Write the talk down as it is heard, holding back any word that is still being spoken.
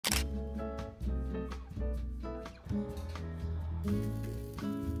I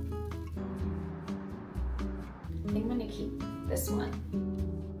think I'm gonna keep this one.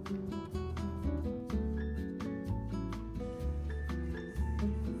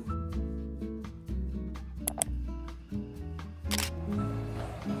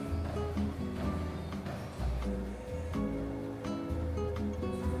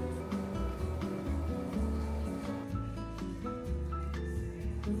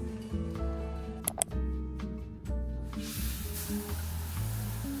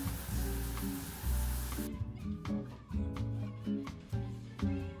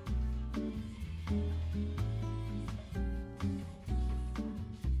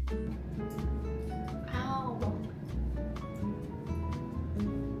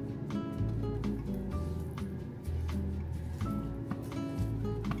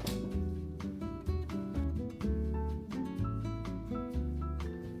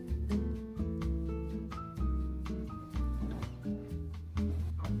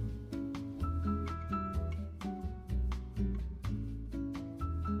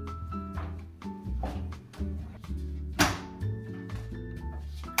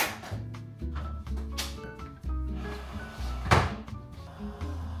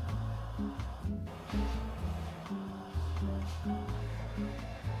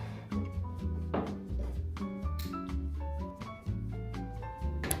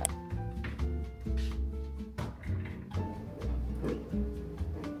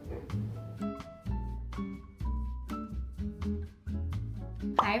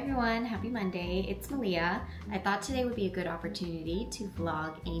 Hi everyone, happy Monday. It's Malia. I thought today would be a good opportunity to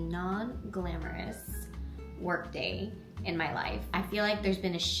vlog a non-glamorous work day in my life. I feel like there's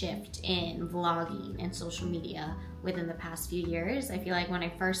been a shift in vlogging and social media within the past few years. I feel like when I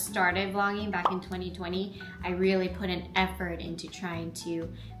first started vlogging back in 2020, I really put an effort into trying to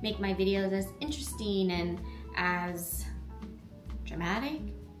make my videos as interesting and as dramatic,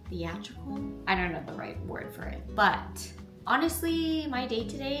 theatrical. I don't know the right word for it, but honestly, my day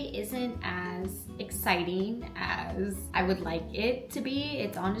today isn't as exciting as I would like it to be.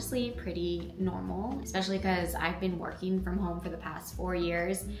 It's honestly pretty normal, especially because I've been working from home for the past 4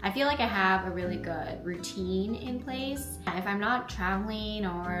 years. I feel like I have a really good routine in place. If I'm not traveling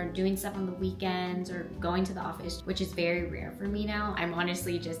or doing stuff on the weekends or going to the office, which is very rare for me now, I'm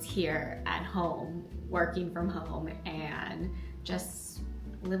honestly just here at home, working from home and just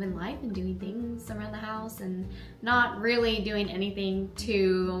living life and doing things around the house and not really doing anything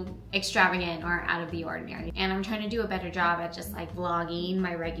too extravagant or out of the ordinary. And I'm trying to do a better job at just like vlogging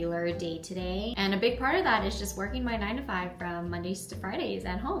my regular day to day. And a big part of that is just working my 9 to 5 from Mondays to Fridays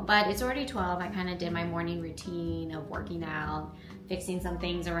at home. But it's already 12. I kind of did my morning routine of working out, fixing some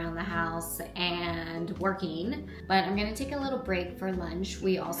things around the house and working, but I'm gonna take a little break for lunch.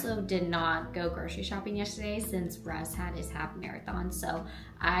 We also did not go grocery shopping yesterday since Russ had his half marathon, so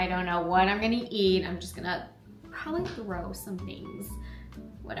I don't know what I'm gonna eat. I'm just gonna probably throw some things,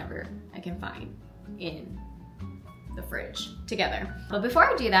 whatever I can find in the fridge together. But before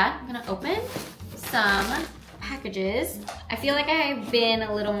I do that, I'm gonna open some packages. I feel like I've been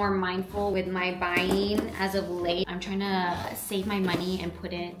a little more mindful with my buying as of late. I'm trying to save my money and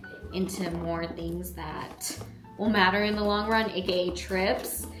put it into more things that will matter in the long run, aka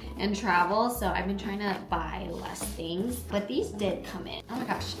trips and travel. So I've been trying to buy less things, but these did come in. Oh my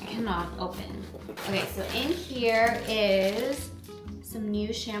gosh, I cannot open. Okay, so in here is some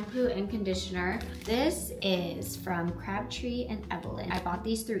new shampoo and conditioner. This is from Crabtree and Evelyn. I bought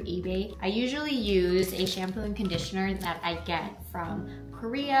these through eBay. I usually use a shampoo and conditioner that I get from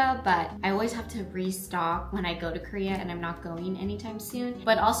Korea, but I always have to restock when I go to Korea and I'm not going anytime soon.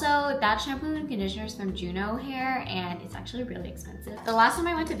 But also that shampoo and conditioner is from Juno Hair and it's actually really expensive. The last time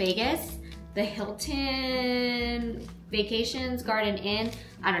I went to Vegas, the Hilton Vacations Garden Inn,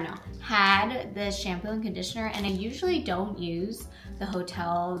 I don't know, had the shampoo and conditioner, and I usually don't use the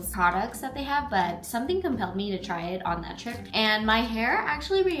hotel's products that they have, but something compelled me to try it on that trip, and my hair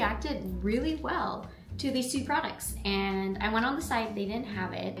actually reacted really well to these two products. And I went on the site, they didn't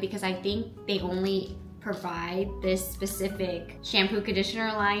have it because I think they only provide this specific shampoo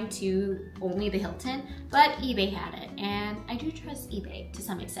conditioner line to only the Hilton, but eBay had it, and I do trust eBay to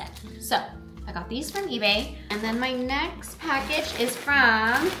some extent. So I got these from eBay, and then my next package is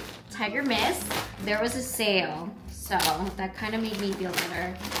from Tiger Mist. There was a sale, so that kind of made me feel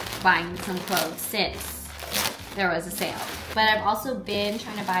better buying some clothes since there was a sale. But I've also been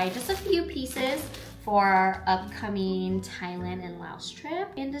trying to buy just a few pieces for our upcoming Thailand and Laos trip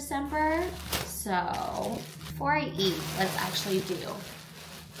in December. So before I eat, let's actually do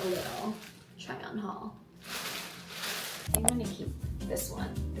a little try on haul. I think I'm gonna keep this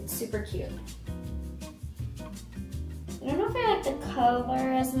one. It's super cute. I don't know if I like the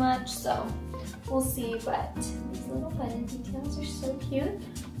color as much, so we'll see, but these little button details are so cute.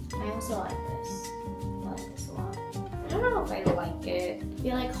 I also like this. I like this a lot. I don't know if I like it. I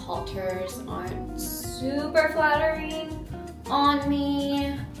feel like halters aren't super flattering on me.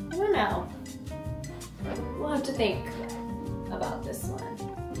 I don't know. We'll have to think about this one.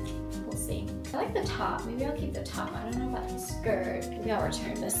 We'll see. I like the top. Maybe I'll keep the top. I don't know about the skirt. Maybe I'll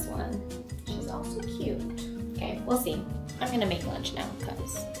return this one. She's also cute. Okay, we'll see. I'm gonna make lunch now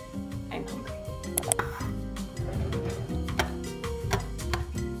because I'm hungry.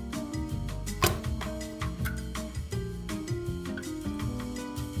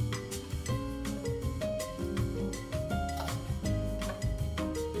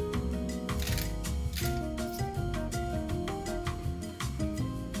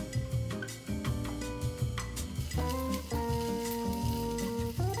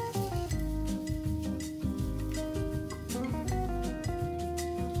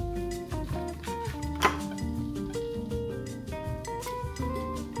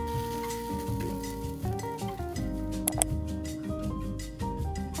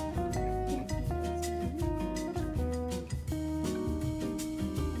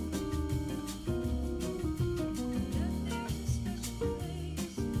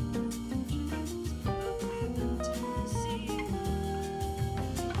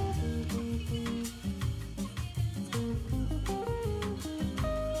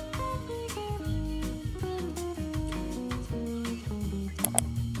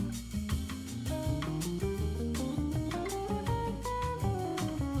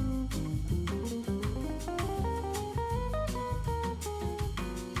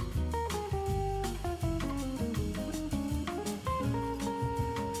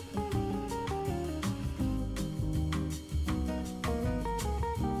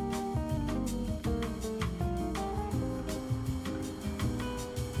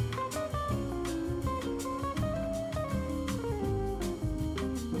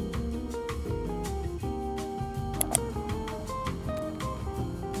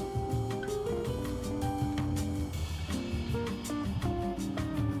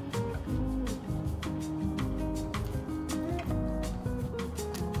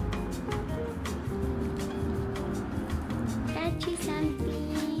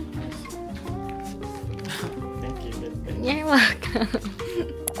 You're welcome.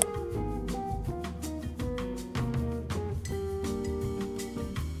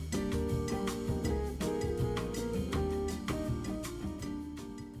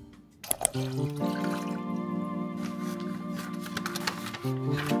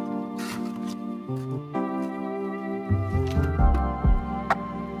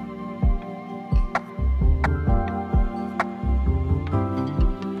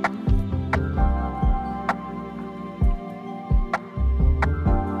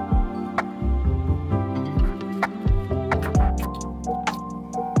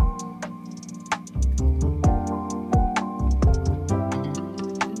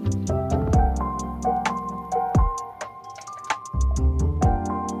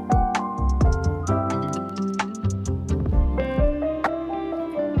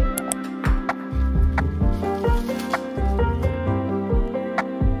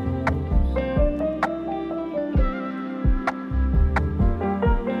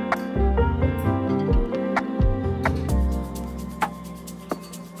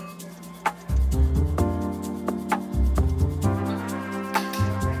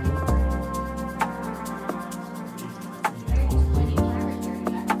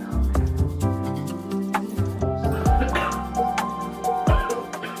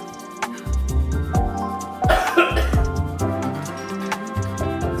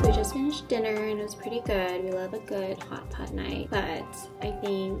 Dinner and it was pretty good. We love a good hot pot night, but I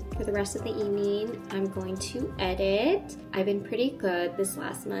think for the rest of the evening I'm going to edit. I've been pretty good this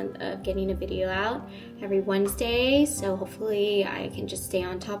last month of getting a video out every Wednesday, so hopefully I can just stay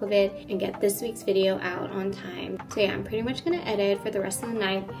on top of it and get this week's video out on time. So yeah, I'm pretty much gonna edit for the rest of the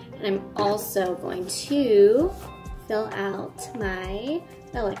night, and I'm also going to fill out my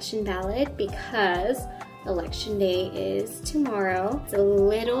election ballot because Election day is tomorrow. It's a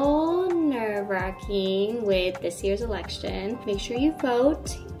little nerve-wracking with this year's election. Make sure you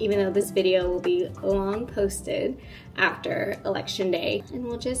vote, even though this video will be long posted after Election day. And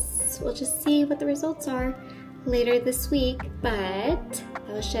we'll just see what the results are later this week. But that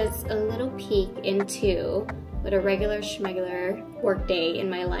was just a little peek into what a regular schmegular work day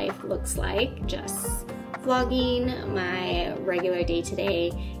in my life looks like. Just vlogging my regular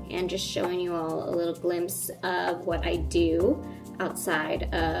day-to-day and just showing you all a little glimpse of what I do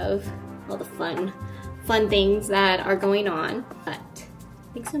outside of all the fun fun things that are going on. But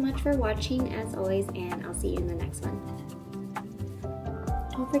thanks so much for watching as always, and I'll see you in the next one.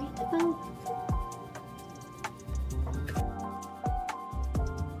 Don't forget to follow.